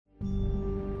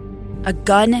a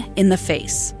gun in the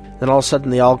face. Then all of a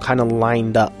sudden, they all kind of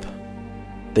lined up.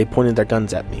 They pointed their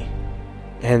guns at me.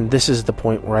 And this is the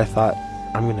point where I thought,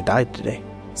 I'm going to die today.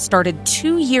 Started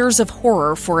 2 years of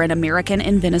horror for an American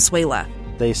in Venezuela.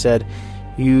 They said,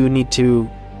 you need to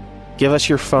give us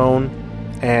your phone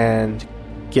and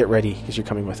get ready because you're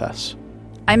coming with us.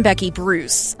 I'm Becky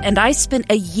Bruce, and I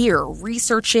spent a year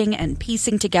researching and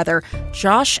piecing together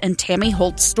Josh and Tammy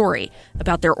Holt's story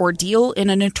about their ordeal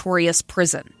in a notorious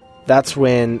prison. That's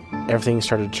when everything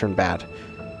started to turn bad.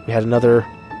 We had another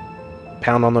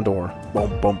pound on the door.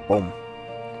 Boom, boom, boom.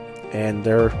 And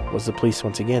there was the police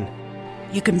once again.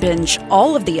 You can binge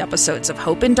all of the episodes of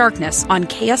Hope in Darkness on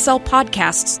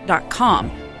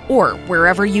KSLpodcasts.com or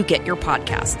wherever you get your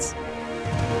podcasts.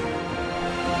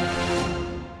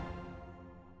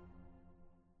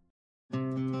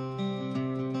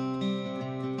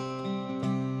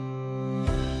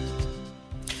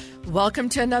 Welcome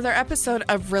to another episode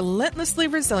of Relentlessly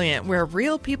Resilient, where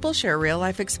real people share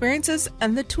real-life experiences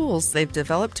and the tools they've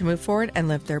developed to move forward and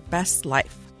live their best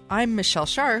life. I'm Michelle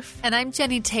Scharf. And I'm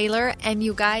Jenny Taylor. And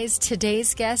you guys,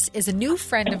 today's guest is a new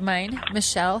friend of mine,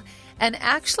 Michelle. And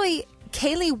actually,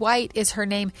 Kaylee White is her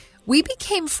name. We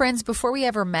became friends before we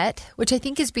ever met, which I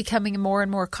think is becoming more and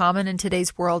more common in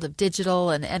today's world of digital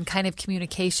and kind of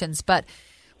communications. But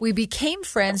we became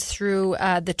friends through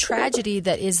the tragedy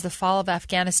that is the fall of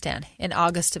Afghanistan in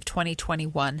August of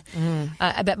 2021.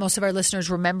 I bet most of our listeners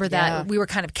remember that. Yeah. We were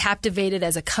kind of captivated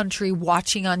as a country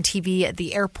watching on TV at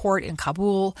the airport in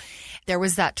Kabul. There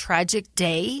was that tragic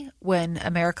day when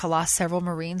America lost several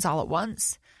Marines all at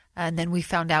once. And then we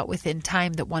found out within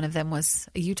time that one of them was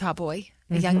a Utah boy,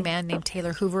 a young man named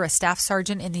Taylor Hoover, a staff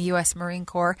sergeant in the U.S. Marine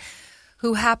Corps,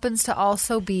 who happens to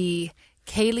also be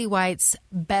Kaylee White's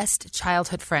best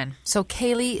childhood friend. So,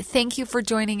 Kaylee, thank you for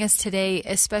joining us today,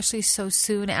 especially so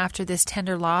soon after this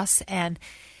tender loss. And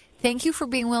thank you for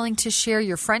being willing to share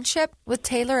your friendship with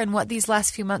Taylor and what these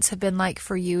last few months have been like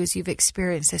for you as you've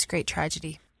experienced this great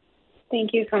tragedy.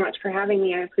 Thank you so much for having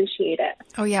me. I appreciate it.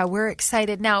 Oh, yeah, we're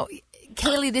excited. Now,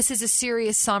 Kaylee, this is a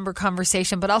serious, somber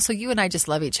conversation, but also you and I just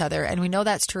love each other, and we know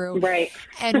that's true. Right.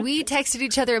 And we texted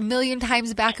each other a million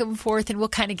times back and forth, and we'll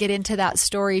kind of get into that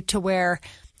story to where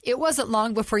it wasn't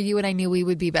long before you and I knew we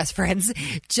would be best friends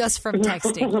just from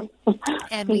texting.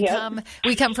 And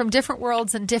we come from different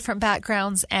worlds and different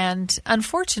backgrounds, and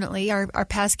unfortunately, our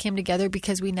paths came together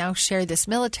because we now share this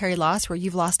military loss where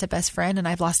you've lost a best friend and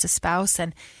I've lost a spouse,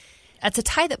 and it's a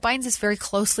tie that binds us very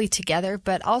closely together,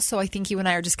 but also I think you and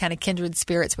I are just kind of kindred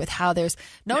spirits with how there's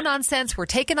no nonsense. We're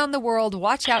taking on the world.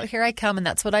 Watch out, here I come. And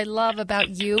that's what I love about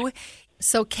you.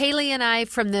 So Kaylee and I,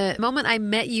 from the moment I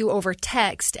met you over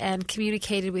text and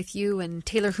communicated with you and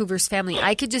Taylor Hoover's family,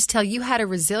 I could just tell you had a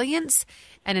resilience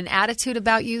and an attitude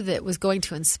about you that was going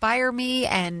to inspire me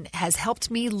and has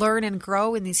helped me learn and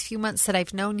grow in these few months that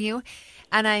I've known you.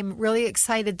 And I'm really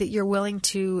excited that you're willing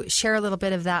to share a little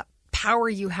bit of that power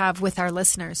you have with our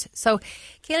listeners. So,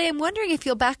 Kaylee, I'm wondering if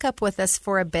you'll back up with us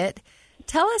for a bit.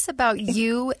 Tell us about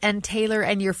you and Taylor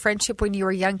and your friendship when you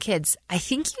were young kids. I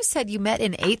think you said you met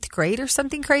in 8th grade or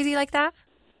something crazy like that?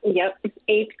 Yep,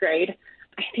 8th grade.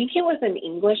 I think it was an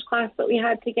English class that we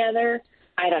had together.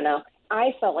 I don't know.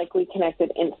 I felt like we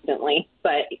connected instantly,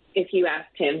 but if you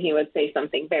asked him, he would say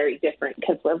something very different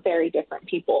because we're very different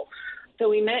people. So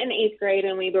we met in 8th grade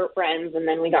and we were friends, and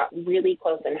then we got really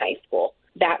close in high school.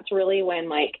 That's really when,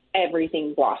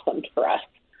 everything blossomed for us.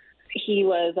 He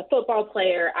was a football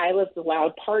player. I was the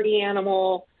loud party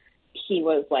animal. He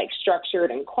was, structured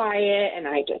and quiet, and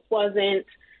I just wasn't.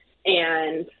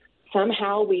 And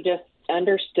somehow we just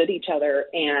understood each other,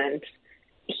 and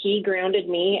he grounded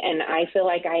me, and I feel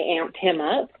like I amped him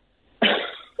up.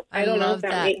 I don't know if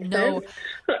that makes sense.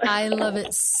 I love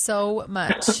it so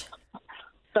much.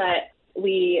 But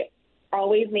we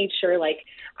always made sure,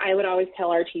 I would always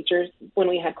tell our teachers when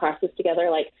we had classes together,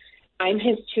 I'm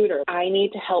his tutor. I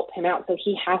need to help him out, so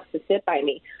he has to sit by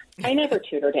me. I never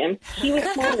tutored him. He was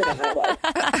smarter than I was.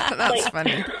 That's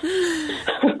funny.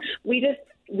 We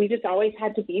just always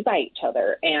had to be by each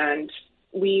other, and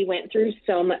we went through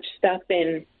so much stuff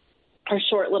in our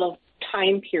short little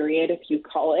time period, if you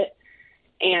call it.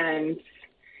 And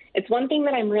it's one thing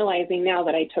that I'm realizing now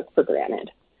that I took for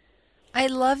granted. I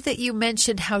love that you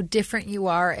mentioned how different you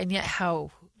are and yet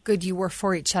how good you were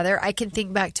for each other. I can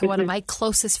think back to one of my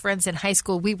closest friends in high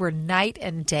school. We were night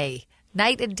and day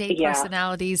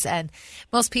personalities, and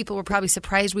most people were probably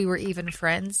surprised we were even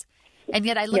friends. And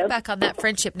yet I look back on that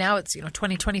friendship now, it's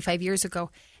 20, 25 years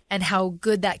ago, and how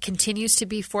good that continues to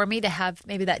be for me to have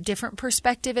maybe that different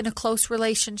perspective in a close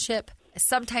relationship.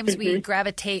 Sometimes we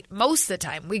gravitate, most of the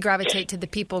time, we gravitate to the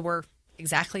people we're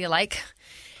exactly alike.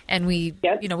 And we,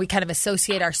 we kind of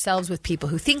associate ourselves with people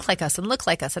who think like us and look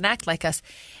like us and act like us.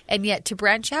 And yet to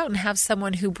branch out and have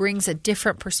someone who brings a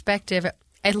different perspective.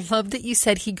 I love that you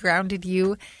said he grounded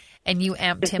you and you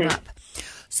amped him up.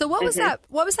 So what was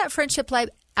that friendship like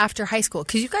after high school?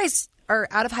 Because you guys are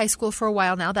out of high school for a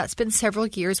while now. That's been several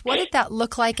years. What did that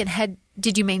look like? And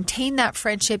did you maintain that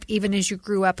friendship even as you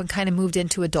grew up and kind of moved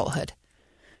into adulthood?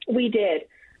 We did.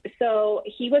 So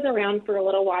he was around for a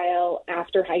little while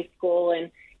after high school,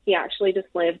 and he actually just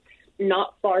lived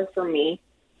not far from me.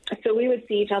 So we would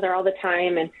see each other all the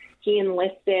time, and he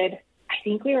enlisted. I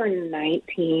think we were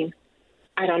 19.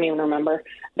 I don't even remember.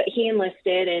 But he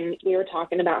enlisted, and we were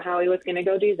talking about how he was going to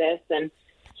go do this, and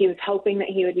he was hoping that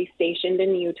he would be stationed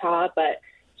in Utah, but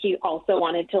he also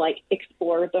wanted to,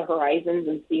 explore the horizons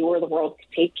and see where the world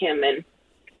could take him. And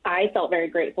I felt very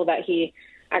grateful that he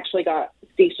actually got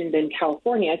stationed in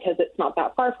California because it's not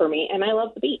that far for me, and I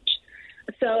love the beach.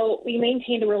 So we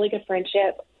maintained a really good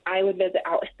friendship. I would visit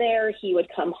out there. He would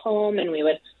come home, and we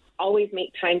would always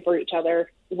make time for each other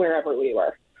wherever we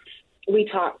were. We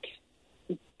talked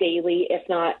daily, if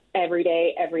not every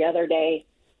day, every other day,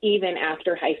 even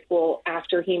after high school,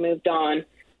 after he moved on.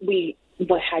 We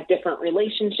had different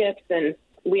relationships, and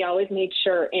we always made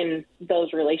sure in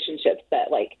those relationships that,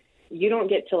 you don't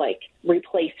get to,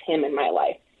 replace him in my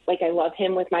life. I love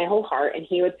him with my whole heart, and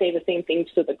he would say the same things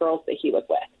to the girls that he was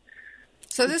with.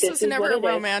 So this was never a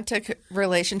romantic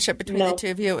relationship between the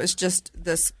two of you. It was just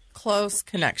this close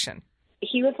connection.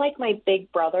 He was like my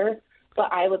big brother,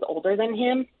 but I was older than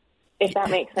him, if that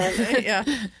makes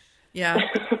sense. Yeah.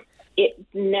 It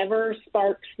never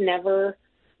sparks, never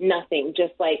nothing,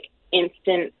 just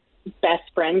instant best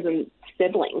friends and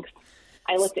siblings.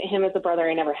 I looked at him as a brother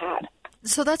I never had.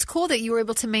 So that's cool that you were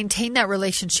able to maintain that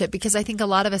relationship, because I think a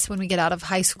lot of us, when we get out of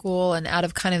high school and out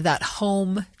of kind of that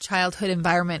home childhood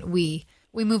environment, we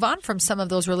move on from some of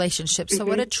those relationships. So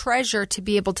what a treasure to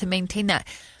be able to maintain that.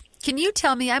 Can you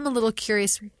tell me, I'm a little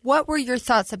curious, what were your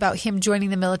thoughts about him joining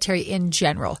the military in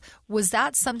general? Was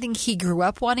that something he grew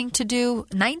up wanting to do?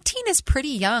 19 is pretty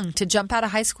young to jump out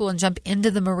of high school and jump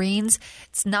into the Marines.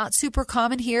 It's not super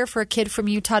common here for a kid from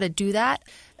Utah to do that.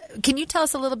 Can you tell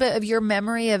us a little bit of your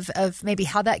memory of maybe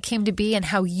how that came to be and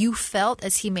how you felt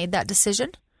as he made that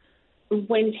decision?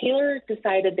 When Taylor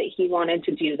decided that he wanted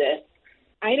to do this,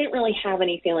 I didn't really have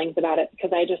any feelings about it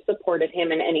because I just supported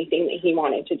him in anything that he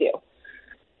wanted to do.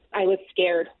 I was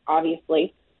scared,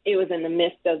 obviously. It was in the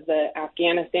midst of the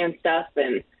Afghanistan stuff,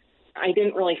 and I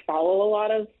didn't really follow a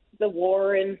lot of the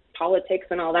war and politics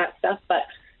and all that stuff, but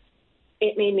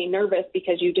it made me nervous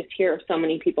because you just hear of so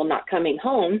many people not coming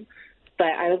home. But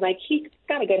I was like, he's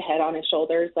got a good head on his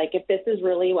shoulders. If this is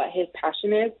really what his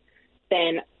passion is,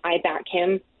 then I back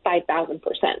him 5,000%.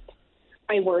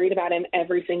 I worried about him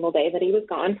every single day that he was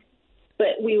gone,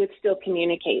 but we would still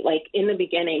communicate. In the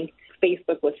beginning,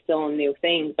 Facebook was still a new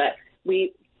thing, but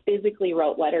we physically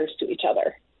wrote letters to each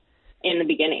other in the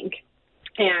beginning.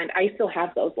 And I still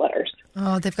have those letters.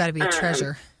 Oh, they've got to be a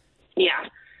treasure. Yeah.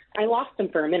 I lost them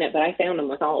for a minute, but I found them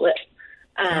with all of it.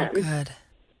 Oh, good.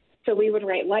 So we would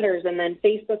write letters, and then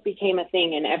Facebook became a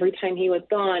thing. And every time he was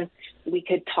gone, we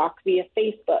could talk via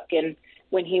Facebook. And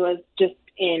when he was just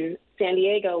in San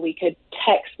Diego, we could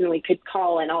text and we could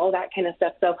call and all that kind of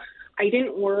stuff. So I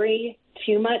didn't worry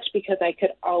too much because I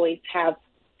could always have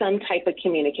some type of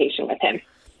communication with him.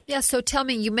 Yeah, so tell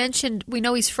me, you mentioned, we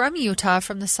know he's from Utah,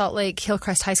 from the Salt Lake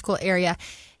Hillcrest High School area.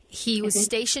 He was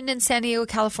stationed in San Diego,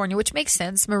 California, which makes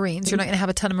sense. Marines. You're not going to have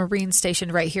a ton of Marines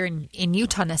stationed right here in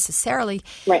Utah necessarily.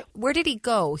 Right. Where did he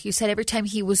go? You said every time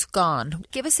he was gone.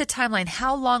 Give us a timeline.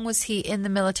 How long was he in the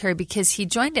military? Because he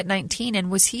joined at 19,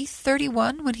 and was he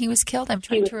 31 when he was killed? I'm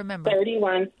trying to remember.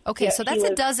 31. Okay, so that's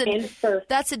a dozen.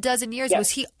 That's a dozen years. Yep. Was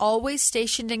he always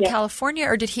stationed in California,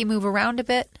 or did he move around a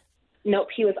bit? Nope,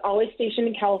 he was always stationed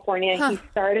in California. He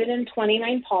started in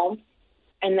 29 Palms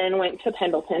and then went to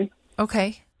Pendleton.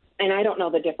 Okay. And I don't know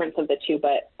the difference of the two,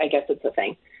 but I guess it's a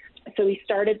thing. So he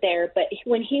started there. But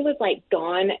when he was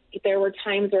gone, there were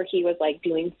times where he was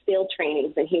doing field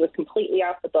trainings and he was completely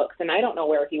off the books. And I don't know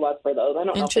where he was for those. I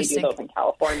don't know if they do those in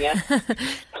California.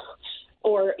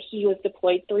 Or he was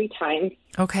deployed 3 times.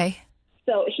 Okay.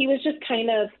 So he was just kind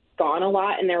of gone a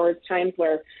lot. And there were times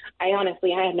where I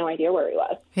had no idea where he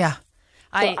was. Yeah.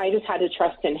 So I just had to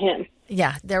trust in him.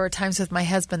 Yeah, there were times with my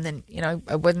husband that,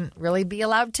 I wouldn't really be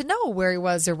allowed to know where he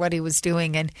was or what he was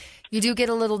doing. And you do get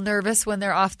a little nervous when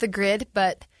they're off the grid,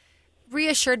 but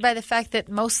reassured by the fact that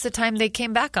most of the time they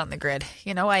came back on the grid.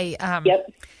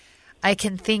 I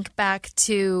can think back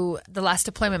to the last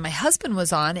deployment my husband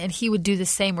was on, and he would do the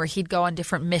same where he'd go on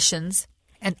different missions.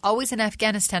 and always in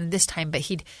Afghanistan this time, but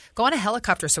he'd go on a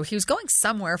helicopter. So he was going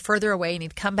somewhere further away and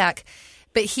he'd come back.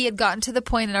 But he had gotten to the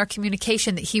point in our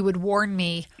communication that he would warn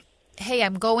me, hey,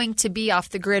 I'm going to be off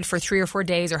the grid for 3 or 4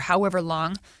 days or however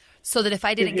long, so that if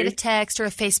I didn't get a text or a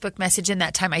Facebook message in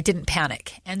that time, I didn't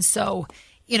panic. And so,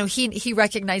 you know, he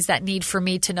recognized that need for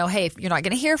me to know, hey, if you're not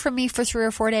going to hear from me for 3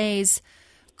 or 4 days,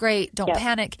 great, don't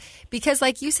panic. Because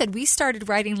like you said, we started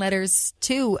writing letters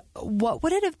too. What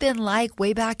would it have been like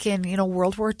way back in, you know,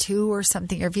 World War II or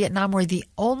something, or Vietnam, where the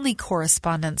only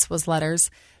correspondence was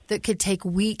letters that could take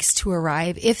weeks to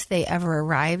arrive, if they ever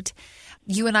arrived?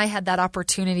 You and I had that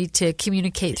opportunity to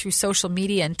communicate through social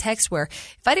media and text, where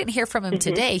if I didn't hear from him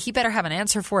today, he better have an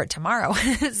answer for it tomorrow.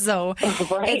 So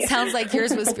It sounds like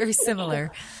yours was very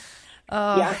similar.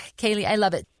 Oh, Kaylee, I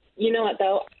love it. You know what,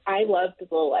 though? I loved the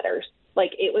little letters.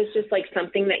 Like, it was just like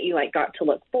something that you like got to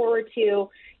look forward to.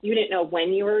 You didn't know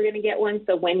when you were going to get one.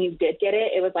 So when you did get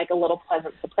it, it was like a little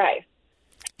pleasant surprise.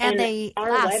 And they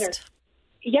last. Letters,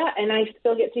 and I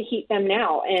still get to keep them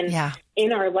now. And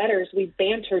in our letters, we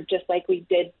bantered just like we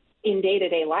did in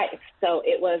day-to-day life. So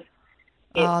it was...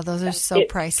 those are so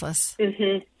priceless.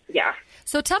 Yeah.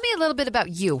 So tell me a little bit about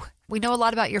you. We know a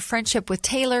lot about your friendship with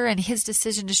Taylor and his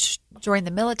decision to join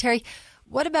the military.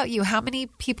 What about you? How many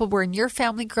people were in your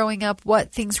family growing up?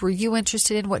 What things were you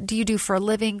interested in? What do you do for a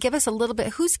living? Give us a little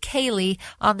bit. Who's Kaylee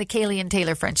on the Kaylee and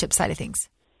Taylor friendship side of things?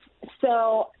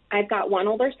 So I've got one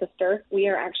older sister. We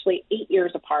are actually 8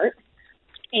 years apart,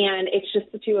 and it's just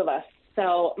the two of us.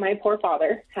 So my poor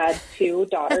father had 2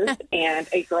 daughters and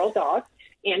a girl dog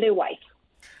and a wife.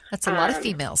 That's a lot of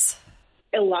females.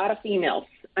 A lot of females.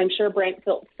 I'm sure Brent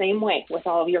felt the same way with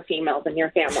all of your females in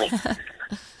your family.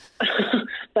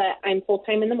 But I'm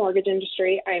full-time in the mortgage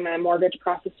industry. I'm a mortgage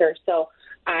processor, so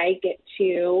I get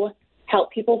to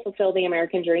help people fulfill the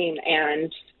American dream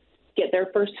and get their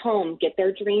first home, get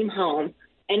their dream home,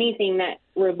 anything that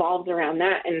revolves around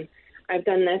that. And I've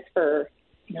done this for,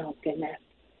 7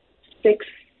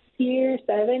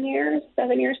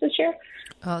 years this year.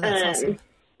 Oh, that's awesome.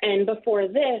 And before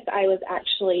this, I was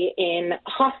actually in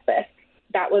hospice.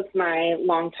 That was my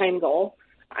long-time goal.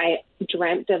 I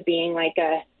dreamt of being like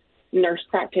a nurse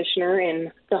practitioner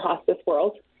in the hospice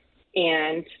world.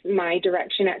 And my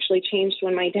direction actually changed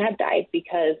when my dad died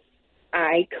because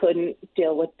I couldn't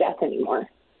deal with death anymore.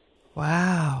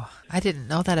 Wow. I didn't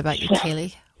know that about you,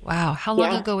 Kaylee. Wow. How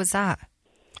long ago was that?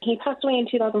 He passed away in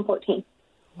 2014.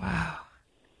 Wow.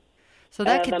 So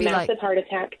that could be like a massive heart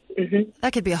attack.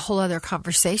 That could be a whole other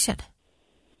conversation.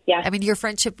 Yeah. I mean, your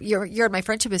friendship, your and my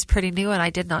friendship is pretty new, and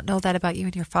I did not know that about you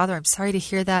and your father. I'm sorry to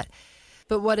hear that.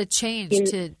 But what a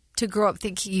change to grow up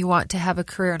thinking you want to have a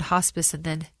career in hospice and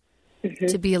then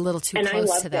to be a little too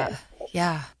close to that.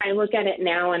 Yeah. I look at it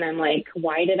now and I'm like,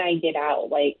 why did I get out?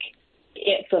 Like,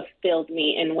 it fulfilled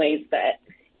me in ways that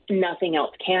nothing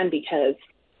else can, because,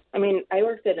 I mean, I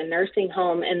worked at a nursing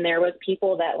home and there was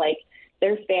people that, like,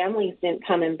 their families didn't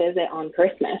come and visit on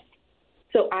Christmas.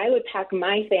 So I would pack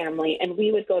my family and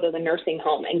we would go to the nursing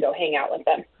home and go hang out with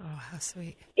them. Oh, how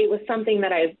sweet. It was something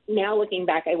that now looking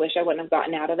back, I wish I wouldn't have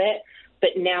gotten out of it.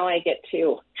 But now I get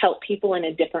to help people in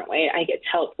a different way. I get to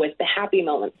help with the happy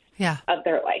moments of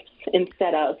their life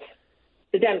instead of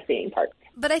the devastating parts.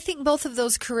 But I think both of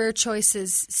those career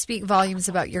choices speak volumes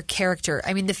about your character.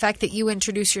 I mean, the fact that you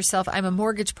introduce yourself, I'm a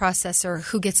mortgage processor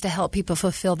who gets to help people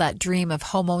fulfill that dream of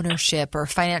home ownership or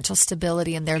financial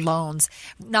stability in their loans,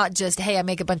 not just, hey, I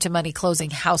make a bunch of money closing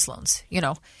house loans. You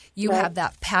know, you have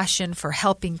that passion for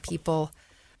helping people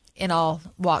in all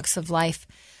walks of life.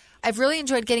 I've really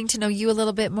enjoyed getting to know you a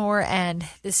little bit more and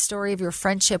this story of your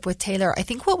friendship with Taylor. I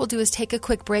think what we'll do is take a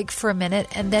quick break for a minute,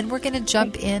 and then we're going to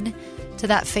jump in to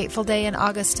that fateful day in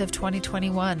August of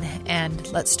 2021.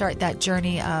 And let's start that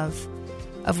journey of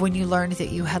when you learned that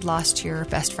you had lost your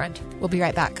best friend. We'll be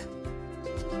right back.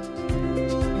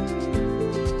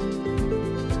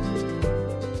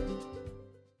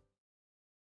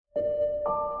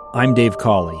 I'm Dave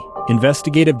Cawley,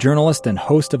 investigative journalist and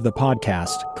host of the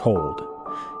podcast Cold.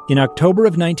 In October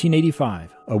of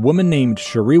 1985, a woman named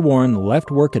Cherie Warren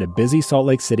left work at a busy Salt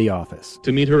Lake City office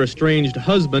to meet her estranged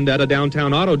husband at a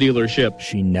downtown auto dealership.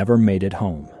 She never made it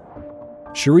home.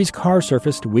 Cherie's car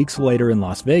surfaced weeks later in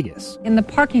Las Vegas. In the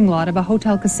parking lot of a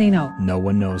hotel casino. No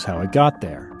one knows how it got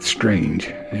there. Strange.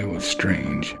 It was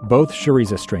strange. Both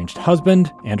Cherie's estranged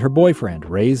husband and her boyfriend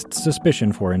raised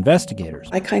suspicion for investigators.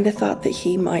 I kind of thought that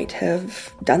he might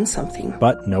have done something.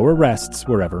 But no arrests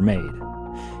were ever made.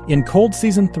 In Cold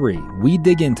Season 3, we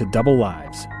dig into double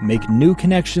lives, make new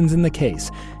connections in the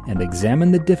case, and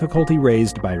examine the difficulty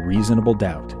raised by reasonable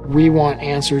doubt. We want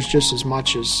answers just as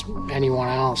much as anyone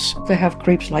else. I have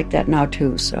creeps like that now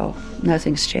too, so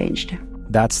nothing's changed.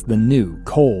 That's the new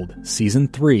Cold Season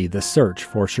 3, The Search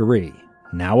for Cherie.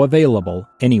 Now available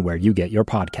anywhere you get your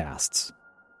podcasts.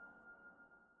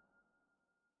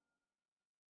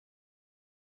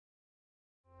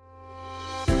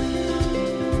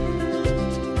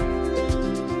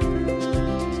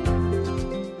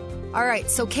 All right,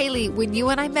 so Kaylee, when you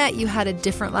and I met, you had a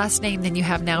different last name than you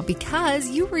have now because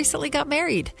you recently got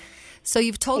married. So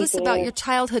you've told us about your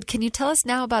childhood. Can you tell us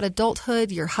now about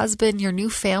adulthood, your husband, your new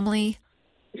family?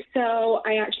 So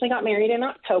I actually got married in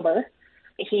October.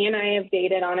 He and I have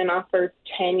dated on and off for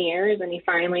 10 years, and he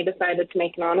finally decided to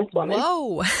make an honest woman.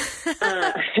 Whoa.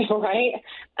 Right?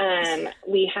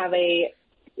 We have a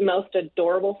most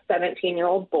adorable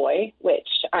 17-year-old boy, which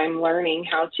I'm learning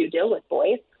how to deal with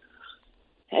boys.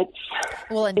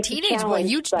 It's teenage boy,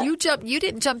 you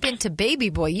didn't jump into baby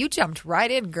boy. You jumped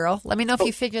right in, girl. Let me know if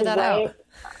you figure that out.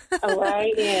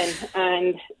 Right in.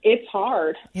 And it's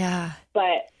hard. Yeah.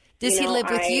 But does he live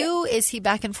with you? Is he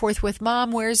back and forth with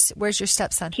mom? Where's your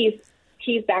stepson?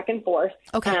 He's back and forth.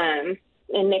 Okay.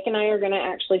 And Nick and I are going to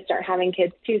actually start having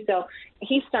kids too. So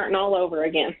he's starting all over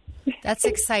again. That's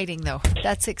exciting, though.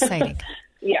 That's exciting.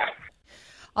 Yeah.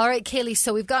 All right, Kaylee,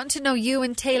 so we've gotten to know you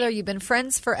and Taylor. You've been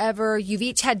friends forever. You've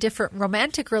each had different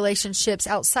romantic relationships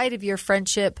outside of your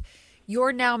friendship.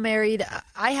 You're now married.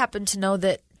 I happen to know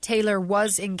that Taylor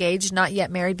was engaged, not yet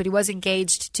married, but he was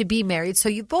engaged to be married. So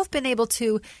you've both been able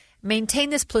to maintain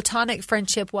this platonic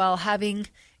friendship while having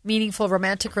meaningful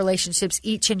romantic relationships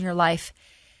each in your life.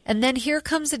 And then here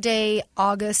comes a day,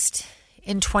 August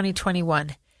in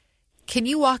 2021. Can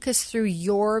you walk us through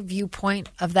your viewpoint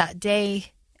of that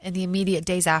day and the immediate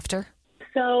days after?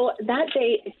 So that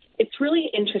day, it's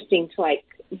really interesting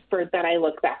that I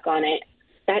look back on it.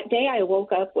 That day I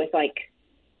woke up with a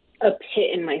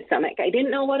pit in my stomach. I didn't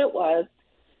know what it was.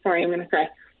 Sorry, I'm going to cry.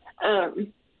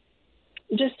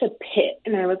 Just a pit.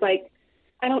 And I was like,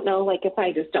 I don't know, if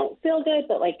I just don't feel good,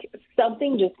 but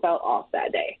something just felt off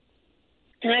that day.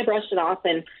 And I brushed it off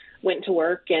and went to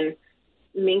work and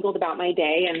mingled about my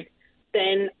day. And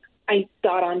then I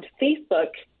got onto Facebook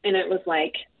and it was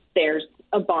there's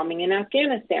a bombing in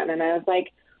Afghanistan. And I was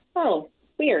like, oh,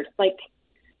 weird.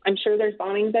 I'm sure there's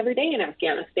bombings every day in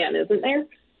Afghanistan, isn't there?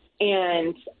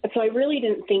 And so I really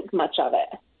didn't think much of it.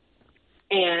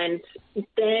 And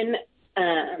then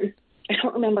I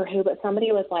don't remember who, but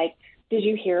somebody was like, did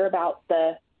you hear about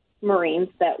the Marines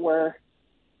that were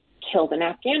killed in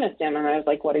Afghanistan? And I was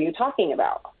like, what are you talking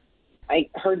about? I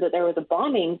heard that there was a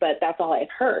bombing, but that's all I've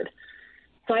heard.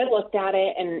 So I looked at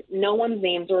it, and no one's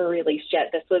names were released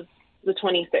yet. This was the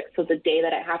 26th, so the day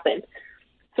that it happened.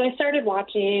 So I started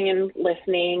watching and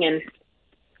listening, and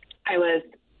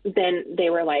then they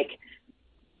were like,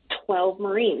 12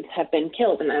 Marines have been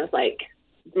killed. And I was like,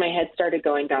 my head started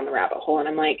going down the rabbit hole, and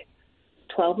I'm like,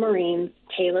 12 Marines,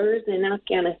 Taylor's in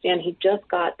Afghanistan. He just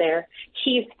got there.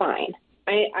 He's fine.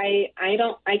 I'm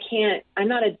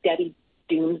not a Debbie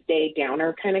Doomsday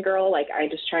Downer kind of girl. I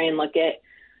just try and look at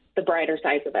the brighter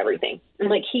sides of everything. I'm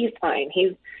like, he's fine.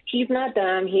 He's not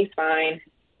dumb. He's fine.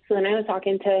 So then I was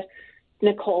talking to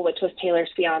Nicole, which was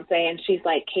Taylor's fiance, and she's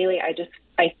like, Kaylee,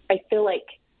 I feel like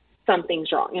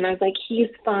something's wrong. And I was like, he's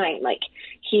fine.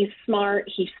 He's smart.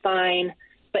 He's fine.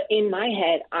 But in my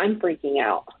head, I'm freaking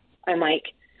out. I'm like,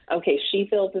 okay, she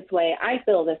feels this way. I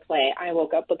feel this way. I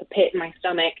woke up with a pit in my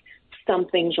stomach.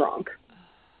 Something's wrong.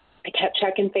 I kept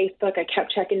checking Facebook. I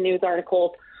kept checking news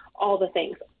articles, all the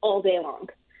things, all day long.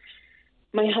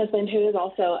 My husband, who is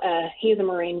also, he's a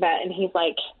Marine vet, and he's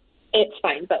like, it's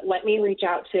fine, but let me reach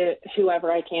out to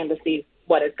whoever I can to see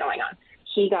what is going on.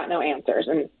 He got no answers.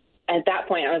 And at that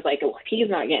point, I was like, well, if he's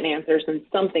not getting answers, then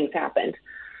something's happened.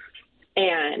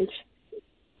 And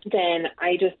then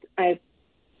I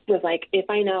was like, if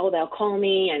I know, they'll call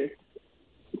me. And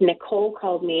Nicole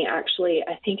called me, actually,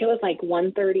 I think it was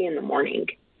 1:30 in the morning.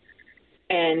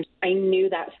 And I knew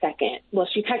that second. Well,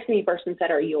 she texted me first and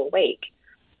said, are you awake?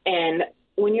 And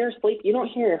when you're asleep, you don't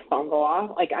hear your phone go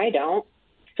off. I don't.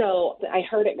 So I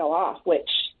heard it go off, which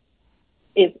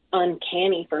is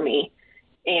uncanny for me.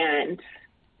 And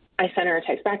I sent her a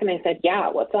text back and I said, yeah,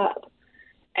 what's up?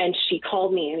 And she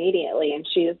called me immediately and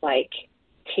she was like,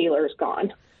 Taylor's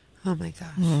gone. Oh my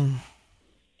gosh.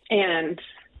 And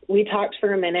we talked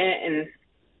for a minute, and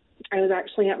I was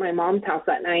actually at my mom's house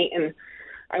that night, and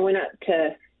I went up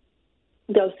to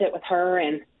go sit with her,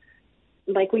 and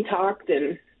we talked,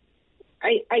 and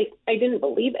I didn't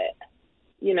believe it.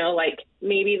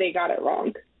 Maybe they got it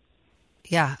wrong.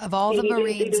 Yeah, of all the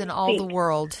Marines in all the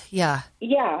world. Yeah.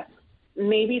 Yeah,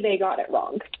 maybe they got it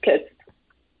wrong because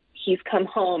he's come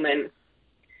home, and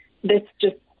this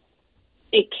just,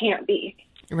 it can't be.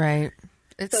 Right.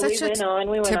 It's So such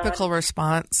we went typical on.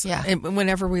 response. Yeah.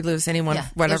 Whenever we lose anyone,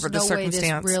 whatever There's the no way this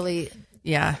circumstance. really,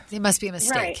 yeah. it must be a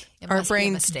mistake. Right. It Our must be a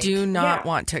brains mistake. do not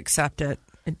want to accept it.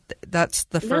 That's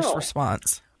the first No.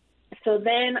 response. So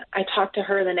then I talked to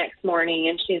her the next morning,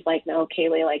 and she's like, no,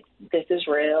 Kaylee, like, this is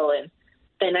real. And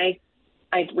then I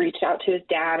reached out to his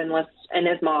dad and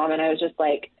his mom, and I was just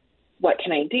like, what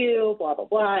can I do, blah, blah,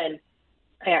 blah. And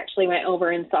I actually went over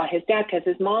and saw his dad because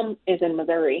his mom is in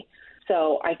Missouri,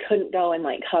 so I couldn't go and,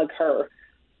 like, hug her.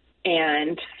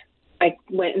 And I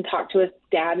went and talked to his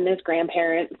dad and his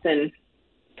grandparents and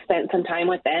spent some time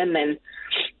with them. And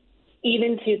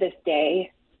even to this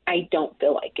day, I don't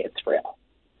feel like it's real,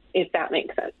 if that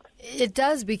makes sense. It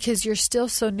does, because you're still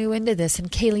so new into this.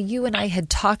 And Kaylee, you and I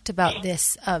had talked about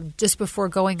this just before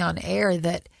going on air,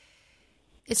 that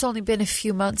it's only been a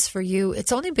few months for you.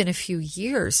 It's only been a few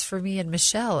years for me and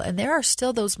Michelle. And there are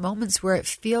still those moments where it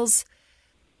feels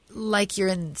like you're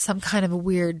in some kind of a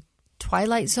weird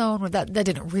twilight zone, where that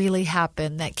didn't really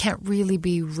happen. That can't really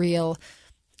be real.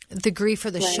 The grief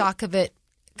or the shock of it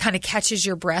kind of catches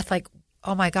your breath, like,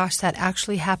 oh my gosh, that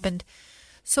actually happened.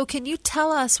 So can you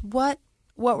tell us what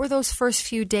were those first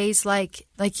few days like?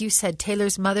 Like you said,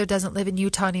 Taylor's mother doesn't live in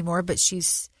Utah anymore, but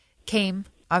she's came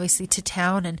obviously to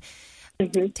town, and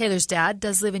Taylor's dad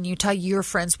does live in Utah. You're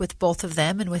friends with both of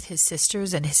them and with his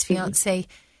sisters and his fiance.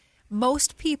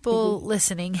 Most people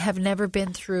listening have never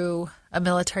been through a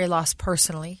military loss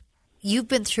personally. You've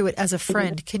been through it as a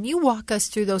friend. Can you walk us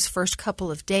through those first couple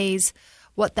of days,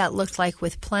 what that looked like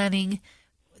with planning?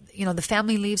 You know, the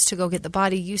family leaves to go get the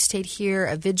body. You stayed here.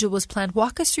 A vigil was planned.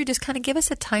 Walk us through, just kind of give us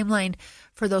a timeline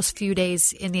for those few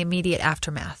days in the immediate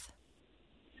aftermath.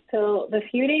 So the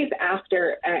few days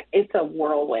after, it's a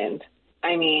whirlwind.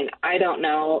 I mean, I don't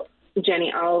know,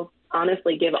 Jenny, I'll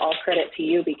honestly give all credit to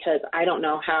you, because I don't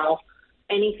know how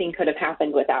anything could have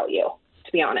happened without you,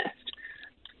 to be honest.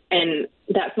 And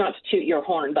that's not to toot your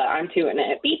horn, but I'm tooting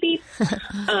it. Beep, beep.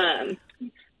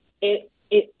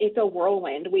 It's a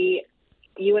whirlwind.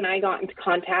 You and I got into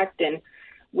contact, and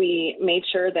we made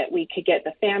sure that we could get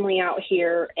the family out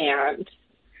here, and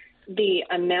the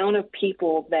amount of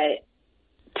people that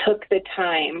took the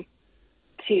time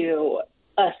to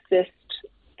assist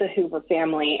the Hoover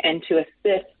family and to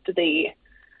assist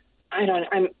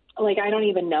I don't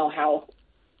even know how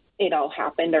it all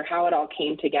happened or how it all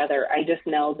came together. I just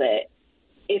know that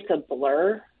it's a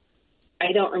blur.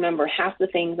 I don't remember half the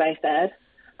things I said.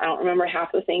 I don't remember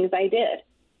half the things I did.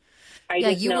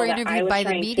 You were interviewed by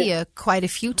the media quite a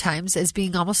few times as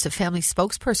being almost a family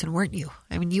spokesperson, weren't you?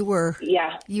 I mean, you were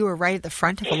right at the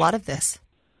front of a lot of this.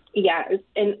 Yeah,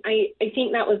 and I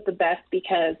think that was the best,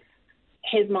 because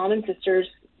his mom and sisters,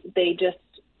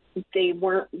 they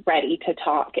weren't ready to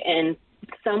talk, and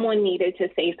someone needed to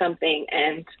say something.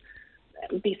 And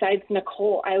besides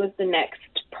Nicole, I was the next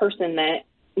person that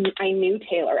I knew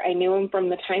Taylor. I knew him from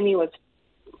the time he was,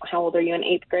 how old are you in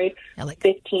 8th grade? Yeah, like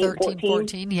 15,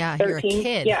 14. Yeah, 13, you're a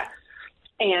kid. Yeah.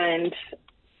 And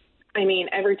I mean,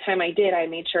 every time I did, I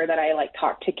made sure that I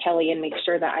talked to Kelly and make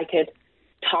sure that I could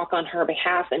talk on her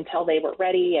behalf until they were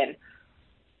ready. And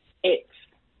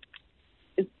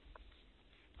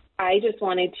I just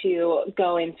wanted to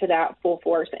go into that full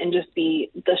force and just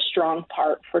be the strong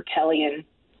part for Kelly and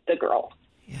the girl.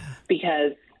 Yeah.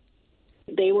 Because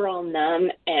they were all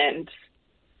numb, and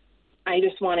I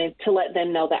just wanted to let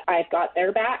them know that I've got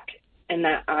their back and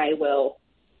that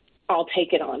I'll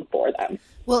take it on for them.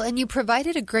 Well, and you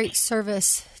provided a great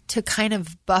service to kind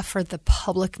of buffer the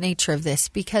public nature of this,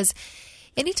 because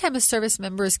anytime a service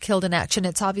member is killed in action,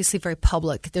 it's obviously very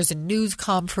public. There's a news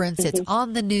conference. It's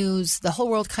on the news. The whole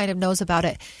world kind of knows about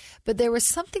it. But there was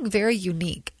something very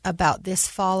unique about this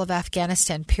fall of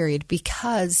Afghanistan period,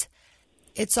 because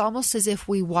it's almost as if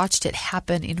we watched it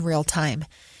happen in real time.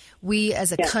 We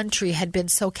as a country had been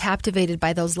so captivated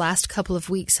by those last couple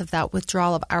of weeks of that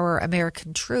withdrawal of our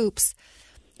American troops.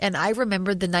 And I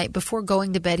remembered the night before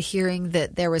going to bed hearing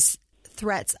that there was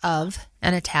threats of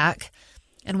an attack,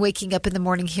 and waking up in the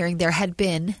morning hearing there had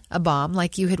been a bomb,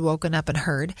 like you had woken up and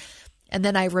heard. And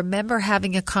then I remember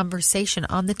having a conversation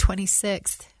on the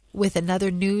 26th with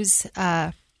another news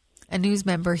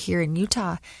member here in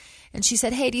Utah. And she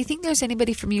said, hey, do you think there's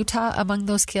anybody from Utah among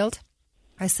those killed?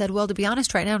 I said, well, to be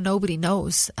honest, right now, nobody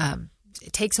knows.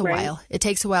 It takes a while. It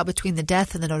takes a while between the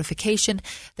death and the notification.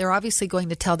 They're obviously going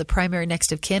to tell the primary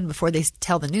next of kin before they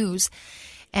tell the news.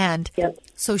 And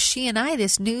so she and I,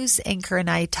 this news anchor and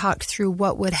I, talked through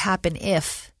what would happen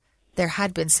if there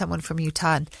had been someone from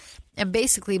Utah. And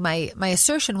basically my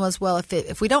assertion was, well,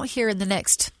 if we don't hear in the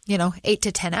next, 8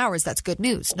 to 10 hours, that's good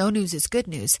news. No news is good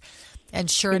news. And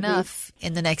sure enough,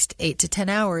 in the next 8 to 10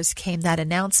 hours came that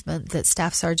announcement that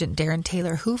Staff Sergeant Darren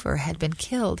Taylor Hoover had been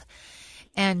killed.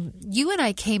 And you and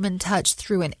I came in touch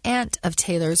through an aunt of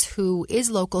Taylor's who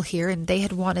is local here, and they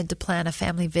had wanted to plan a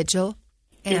family vigil.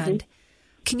 And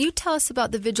can you tell us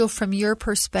about the vigil from your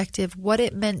perspective, what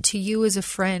it meant to you as a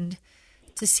friend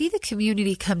to see the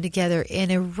community come together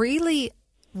in a really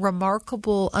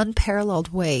remarkable,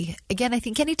 unparalleled way? Again, I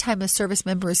think anytime a service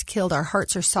member is killed, our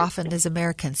hearts are softened as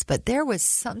Americans, but there was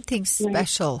something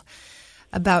special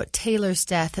about Taylor's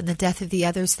death and the death of the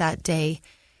others that day,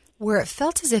 where it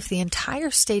felt as if the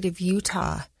entire state of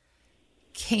Utah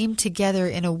came together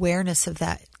in awareness of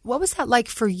that. What was that like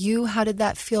for you? How did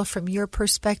that feel from your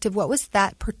perspective? What was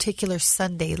that particular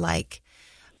Sunday like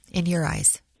in your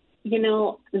eyes?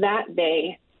 That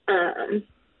day, it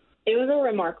was a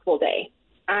remarkable day.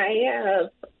 I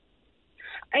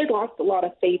lost a lot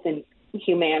of faith in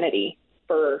humanity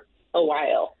for a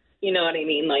while. You know what I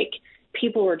mean? Like,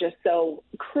 people were just so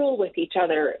cruel with each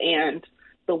other, and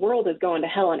the world is going to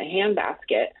hell in a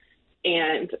handbasket.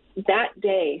 And that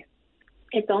day,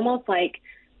 it's almost like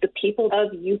the people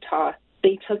of Utah,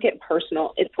 they took it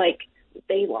personal. It's like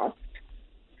they lost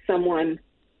someone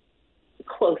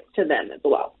close to them as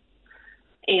well.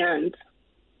 And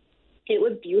it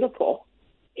was beautiful.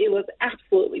 It was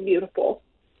absolutely beautiful.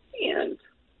 And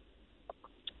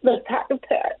the fact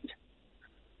that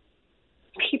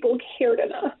people cared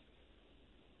enough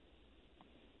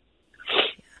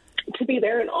to be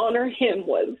there and honor him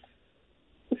was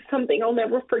something I'll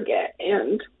never forget.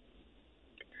 And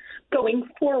going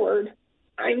forward,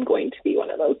 I'm going to be one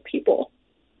of those people.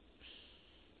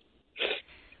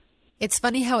 It's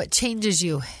funny how it changes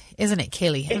you, isn't it,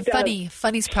 Kaylee? And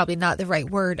funny's probably not the right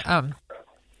word.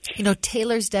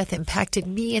 Taylor's death impacted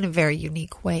me in a very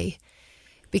unique way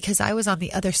because I was on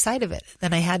the other side of it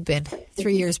than I had been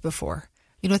 3 years before.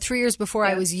 3 years before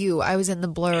I was you. I was in the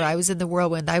blur. I was in the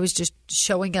whirlwind. I was just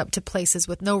showing up to places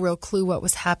with no real clue what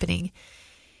was happening.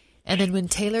 And then when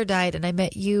Taylor died and I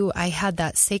met you, I had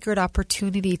that sacred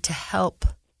opportunity to help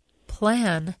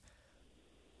plan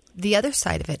the other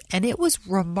side of it. And it was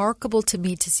remarkable to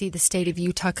me to see the state of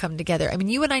Utah come together. I mean,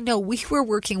 you and I know we were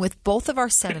working with both of our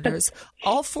senators,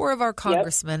 all 4 of our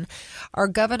congressmen, our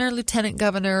governor, lieutenant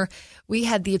governor. We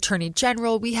had the attorney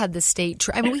general. We had the state.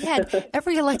 We had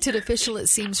every elected official, it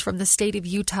seems, from the state of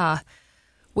Utah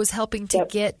was helping to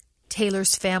get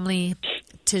Taylor's family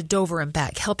to Dover and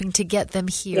back, helping to get them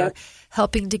here,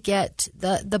 helping to get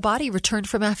the body returned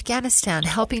from Afghanistan,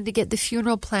 helping to get the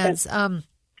funeral plans.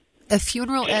 A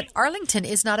funeral at Arlington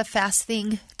is not a fast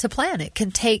thing to plan. It can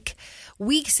take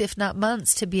weeks, if not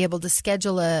months, to be able to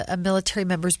schedule a military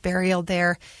member's burial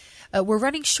there. We're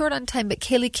running short on time, but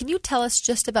Kaylee, can you tell us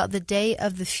just about the day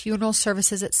of the funeral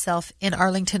services itself in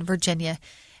Arlington, Virginia?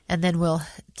 And then we'll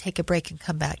take a break and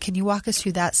come back. Can you walk us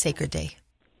through that sacred day?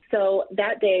 So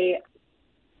that day,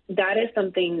 that is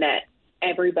something that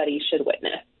everybody should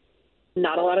witness.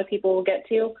 Not a lot of people will get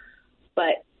to,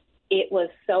 but it was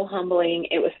so humbling.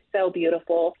 It was so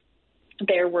beautiful.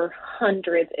 There were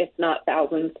hundreds, if not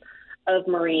thousands, of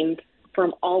Marines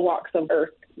from all walks of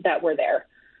earth that were there.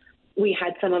 We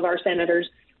had some of our senators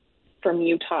from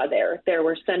Utah there. There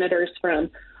were senators from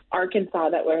Arkansas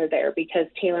that were there because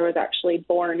Taylor was actually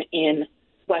born in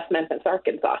West Memphis,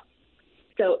 Arkansas.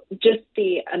 So just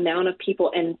the amount of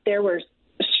people, and there were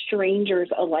strangers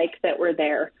alike that were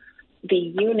there. The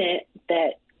unit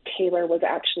that Taylor was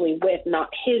actually with, not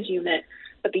his unit,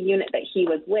 but the unit that he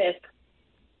was with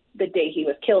the day he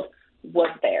was killed,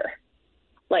 was there.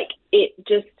 Like, it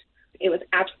was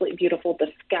absolutely beautiful.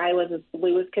 The sky was as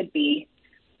blue as could be.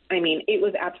 I mean, it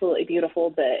was absolutely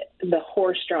beautiful. The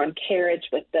horse-drawn carriage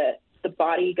with the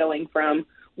body going from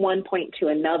one point to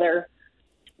another.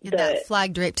 In that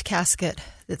flag-draped casket.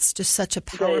 It's just such a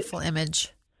powerful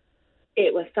image.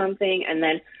 It was something. And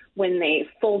then when they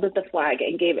folded the flag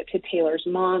and gave it to Taylor's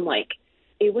mom, like,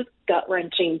 it was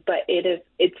gut-wrenching, but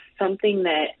it's something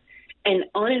that, and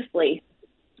honestly,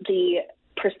 the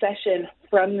procession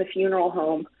from the funeral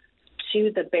home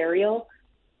to the burial,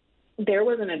 there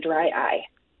wasn't a dry eye.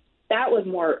 That was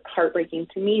more heartbreaking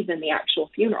to me than the actual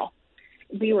funeral.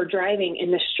 We were driving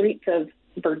in the streets of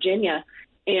Virginia,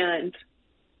 and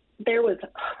there was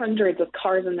hundreds of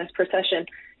cars in this procession,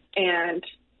 and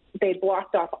they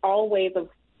blocked off all ways of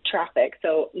traffic,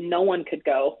 so no one could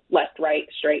go left, right,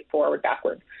 straight, forward,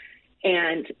 backward.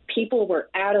 And people were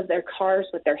out of their cars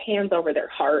with their hands over their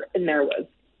heart, and there was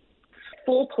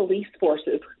full police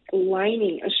forces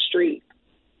lining a street,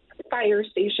 fire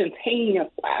stations hanging a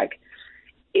flag.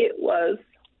 It was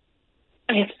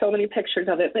I have so many pictures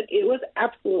of it, but it was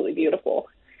absolutely beautiful.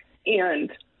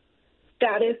 And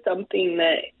that is something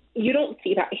that you don't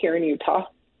see that here in Utah,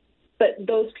 but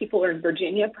those people in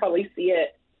Virginia probably see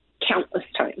it countless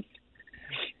times.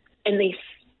 And they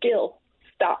still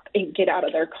stop and get out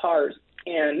of their cars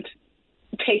and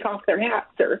take off their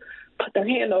hats or put their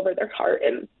hand over their heart,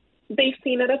 and they've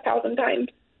seen it 1,000 times.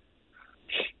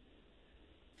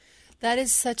 That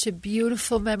is such a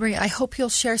beautiful memory. I hope you'll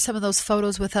share some of those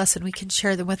photos with us and we can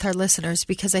share them with our listeners,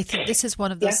 because I think this is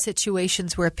one of those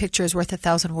situations where a picture is worth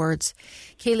 1,000 words.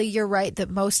 Kaylee, you're right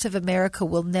that most of America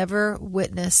will never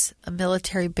witness a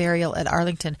military burial at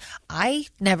Arlington. I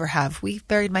never have. We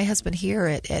buried my husband here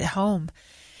at home.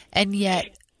 And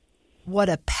yet, what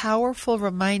a powerful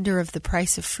reminder of the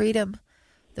price of freedom,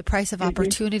 the price of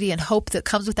opportunity and hope that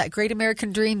comes with that great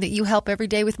American dream that you help every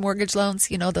day with mortgage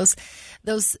loans. You know,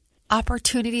 those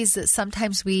opportunities that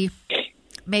sometimes we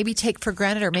maybe take for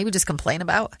granted or maybe just complain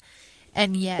about.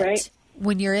 And yet,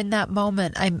 when you're in that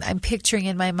moment, I'm picturing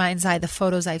in my mind's eye the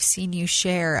photos I've seen you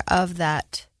share of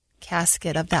that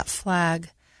casket, of that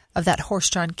flag, of that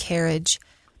horse-drawn carriage,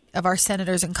 of our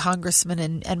senators and congressmen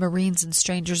and Marines and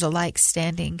strangers alike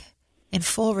standing in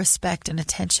full respect and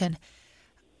attention.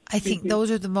 I think those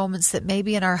are the moments that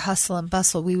maybe in our hustle and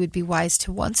bustle we would be wise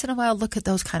to once in a while look at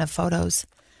those kind of photos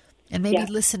and maybe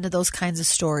listen to those kinds of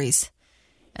stories.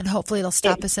 And hopefully it'll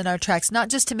stop us in our tracks, not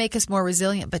just to make us more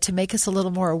resilient, but to make us a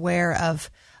little more aware of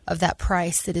that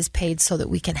price that is paid so that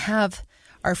we can have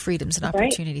our freedoms and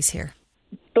opportunities here.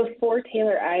 Before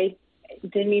Taylor, I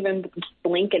didn't even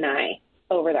blink an eye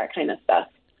over that kind of stuff.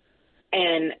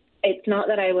 And it's not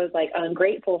that I was like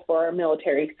ungrateful for our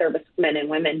military servicemen and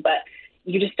women, but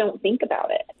you just don't think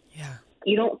about it. Yeah.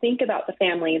 You don't think about the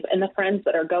families and the friends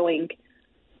that are going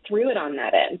through it on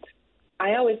that end.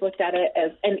 I always looked at it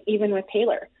as, and even with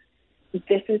Taylor,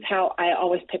 this is how I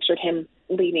always pictured him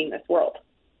leaving this world.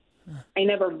 I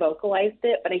never vocalized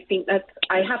it, but I think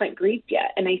I haven't grieved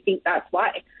yet. And I think that's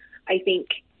why. I think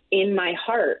in my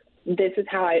heart, this is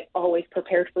how I always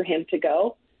prepared for him to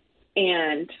go.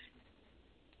 And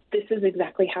this is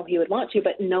exactly how he would want to,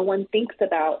 but no one thinks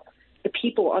about the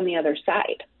people on the other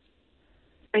side.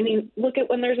 I mean, look at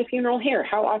when there's a funeral here.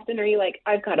 How often are you like,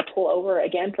 I've got to pull over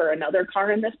again for another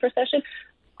car in this procession?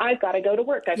 I've got to go to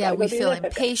work. We feel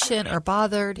impatient or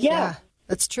bothered. Yeah,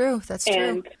 that's true. That's true.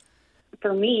 And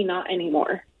for me, not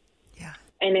anymore. Yeah.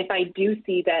 And if I do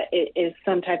see that it is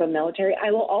some type of military,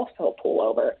 I will also pull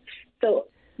over. So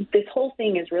this whole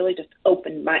thing has really just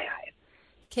opened my eyes.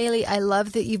 Kaylee, I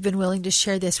love that you've been willing to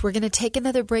share this. We're going to take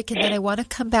another break, and then I want to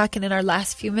come back and in our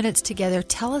last few minutes together,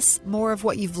 tell us more of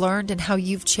what you've learned and how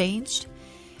you've changed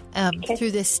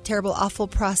through this terrible, awful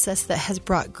process that has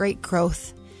brought great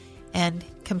growth and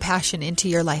compassion into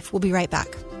your life. We'll be right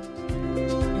back.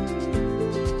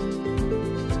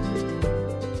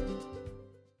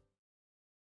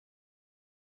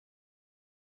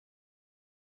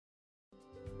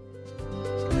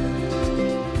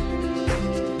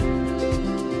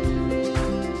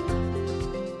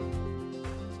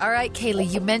 All right,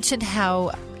 Kaylee, you mentioned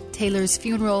how Taylor's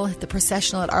funeral, the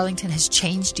processional at Arlington, has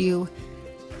changed you.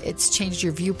 It's changed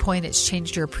your viewpoint. It's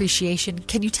changed your appreciation.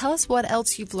 Can you tell us what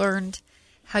else you've learned,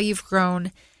 how you've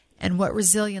grown, and what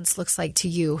resilience looks like to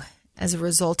you as a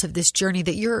result of this journey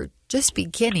that you're just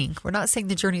beginning? We're not saying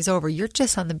the journey's over. You're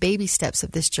just on the baby steps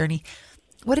of this journey.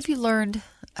 What have you learned?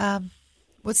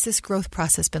 What's this growth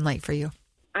process been like for you?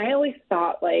 I always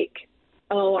thought like,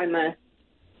 oh, I'm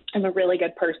a really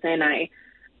good person.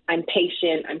 I'm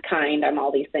patient, I'm kind, I'm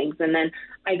all these things. And then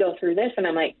I go through this and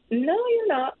I'm like, no, you're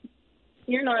not.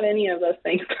 You're not any of those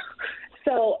things.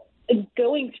 So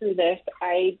going through this,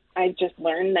 I just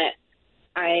learned that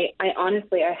I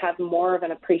honestly, I have more of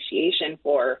an appreciation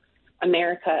for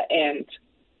America and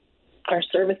our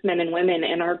servicemen and women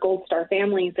and our Gold Star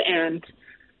families and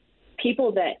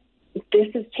people that this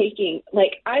is taking.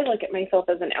 Like, I look at myself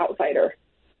as an outsider.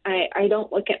 I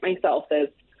don't look at myself as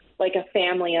like a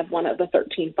family of one of the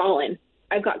 13 fallen.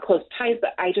 I've got close ties,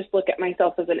 but I just look at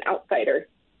myself as an outsider.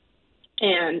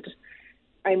 And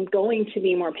I'm going to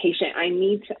be more patient.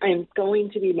 I'm going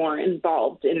to be more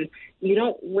involved. And you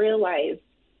don't realize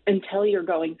until you're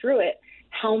going through it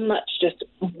how much just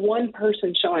one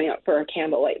person showing up for a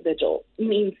candlelight vigil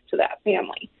means to that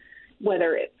family,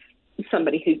 whether it's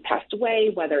somebody who's passed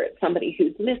away, whether it's somebody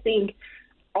who's missing,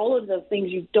 all of those things.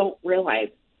 You don't realize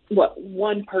what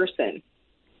one person,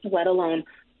 let alone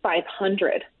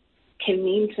 500, can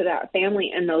mean to that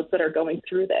family and those that are going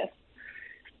through this.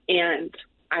 And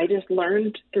I just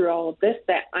learned through all of this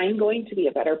that I'm going to be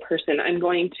a better person. I'm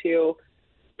going to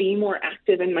be more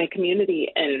active in my community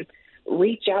and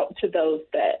reach out to those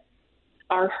that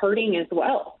are hurting as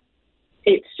well.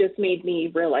 It's just made me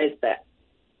realize that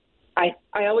I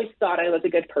always thought I was a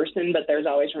good person, but there's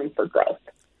always room for growth.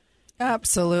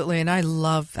 Absolutely. And I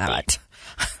love that.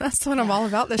 That's what I'm all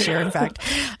about this year, in fact.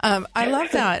 I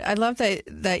love that. I love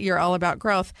that you're all about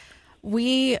growth.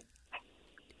 We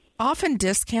often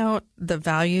discount the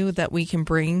value that we can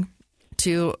bring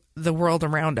to the world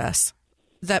around us,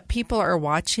 that people are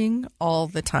watching all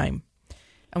the time,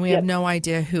 and we have no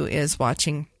idea who is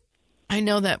watching. I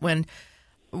know that when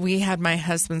we had my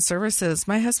husband's services,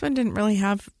 my husband didn't really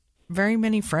have very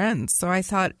many friends, so I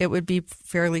thought it would be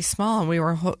fairly small, and we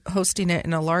were hosting it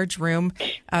in a large room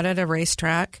out at a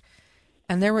racetrack,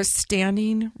 and there was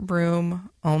standing room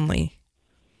only.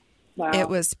 Wow. It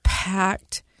was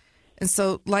packed. And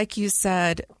so, like you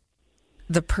said,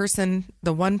 the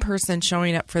one person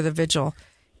showing up for the vigil,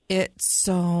 it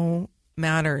so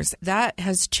matters. That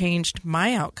has changed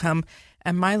my outcome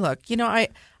and my look. You know, I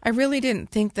really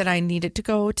didn't think that I needed to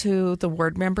go to the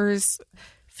ward members'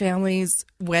 families'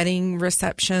 wedding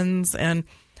receptions, and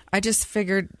I just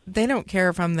figured they don't care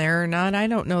if I'm there or not. I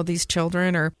don't know these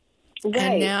children.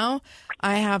 And now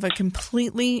I have a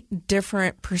completely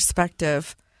different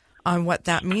perspective on what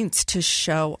that means to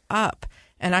show up.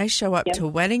 And I show up to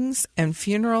weddings and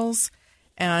funerals,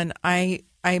 and I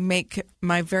make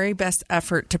my very best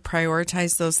effort to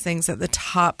prioritize those things at the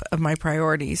top of my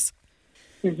priorities,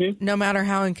 no matter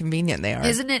how inconvenient they are.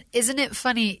 Isn't it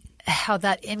funny how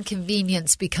that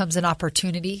inconvenience becomes an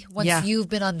opportunity once you've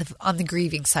been on the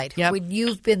grieving side? When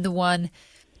you've been the one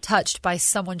touched by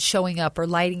someone showing up or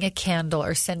lighting a candle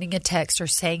or sending a text or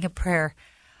saying a prayer.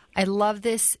 I love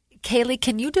this. Kaylee,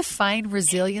 can you define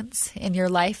resilience in your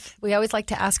life? We always like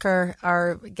to ask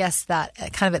our guests that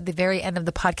kind of at the very end of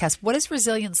the podcast. What does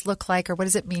resilience look like, or what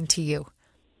does it mean to you?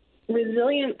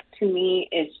 Resilience to me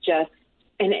is just,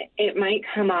 and it might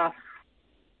come off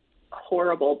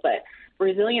horrible, but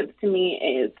resilience to me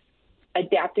is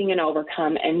adapting and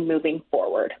overcome and moving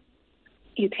forward.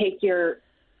 You take your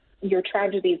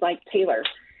tragedies like Taylor.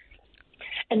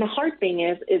 And the hard thing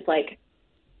is like,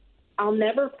 I'll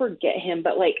never forget him,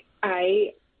 but like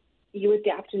you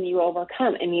adapt and you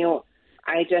overcome, and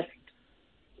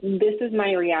this is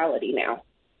my reality now.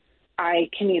 I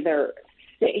can either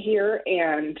sit here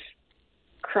and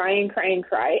cry and cry and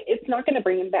cry. It's not going to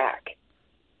bring him back.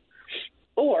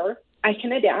 Or I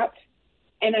can adapt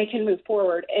and I can move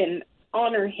forward and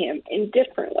honor him in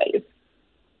different ways.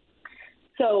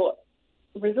 So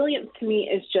resilience to me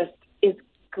is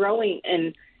growing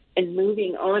and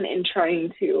moving on and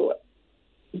trying to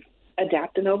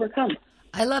adapt and overcome.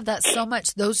 I love that so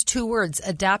much. Those two words,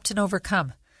 adapt and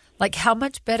overcome. Like, how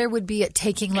much better would be at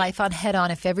taking life on head on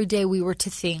if every day we were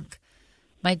to think,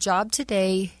 my job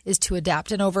today is to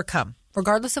adapt and overcome,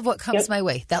 regardless of what comes my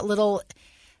way. That little,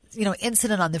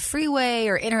 incident on the freeway,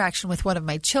 or interaction with one of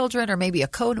my children, or maybe a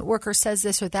coworker says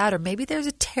this or that, or maybe there's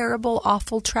a terrible,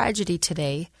 awful tragedy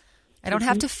today. I don't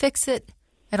have to fix it.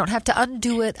 I don't have to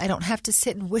undo it. I don't have to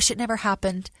sit and wish it never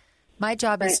happened. My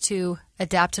job is to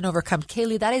adapt and overcome.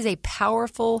 Kaylee, that is a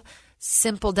powerful,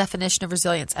 simple definition of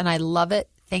resilience, and I love it.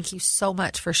 Thank you so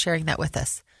much for sharing that with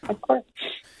us. Of course.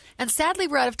 And sadly,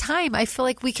 we're out of time. I feel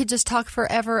like we could just talk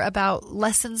forever about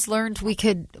lessons learned. We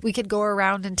could go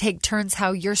around and take turns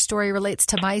how your story relates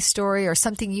to my story, or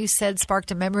something you said sparked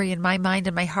a memory in my mind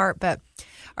and my heart. But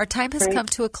our time has come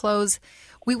to a close.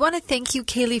 We want to thank you,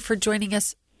 Kaylee, for joining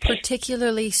us,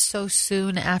 particularly so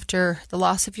soon after the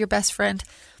loss of your best friend.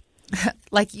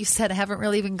 Like you said, I haven't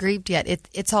really even grieved yet.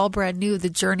 It's all brand new. The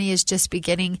journey is just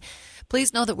beginning.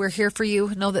 Please know that we're here for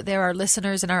you. Know that there are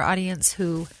listeners in our audience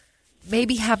who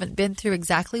maybe haven't been through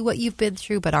exactly what you've been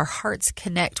through, but our hearts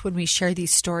connect when we share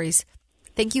these stories.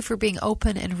 Thank you for being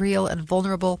open and real and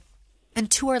vulnerable. And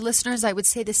to our listeners, I would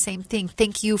say the same thing.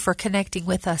 Thank you for connecting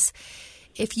with us.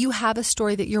 If you have a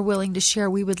story that you're willing to share,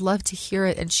 we would love to hear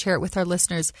it and share it with our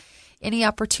listeners. Any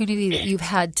opportunity that you've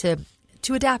had to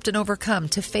adapt and overcome,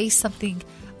 to face something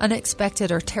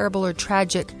unexpected or terrible or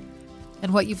tragic,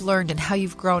 and what you've learned and how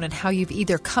you've grown and how you've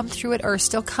either come through it or are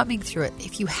still coming through it.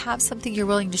 If you have something you're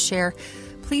willing to share,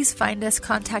 please find us,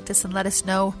 contact us, and let us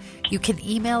know. You can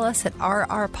email us at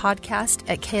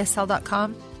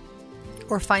rrpodcast@ksl.com,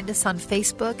 or find us on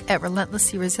Facebook at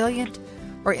Relentlessly Resilient,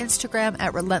 or Instagram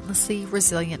at Relentlessly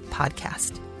Resilient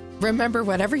Podcast. Remember,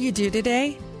 whatever you do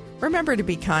today, remember to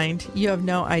be kind. You have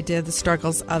no idea the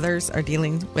struggles others are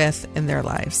dealing with in their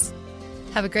lives.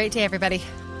 Have a great day, everybody.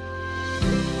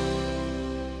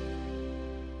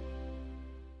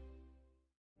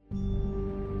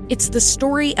 It's the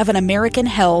story of an American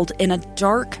held in a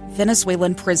dark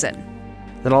Venezuelan prison.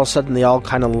 Then all of a sudden, they all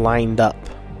kind of lined up.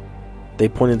 They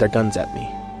pointed their guns at me.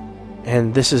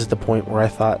 And this is the point where I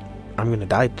thought, I'm going to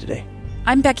die today.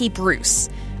 I'm Becky Bruce.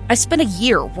 I spent a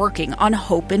year working on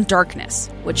Hope in Darkness,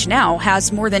 which now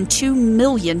has more than 2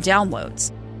 million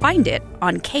downloads. Find it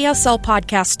on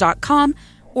kslpodcast.com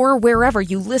or wherever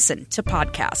you listen to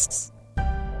podcasts.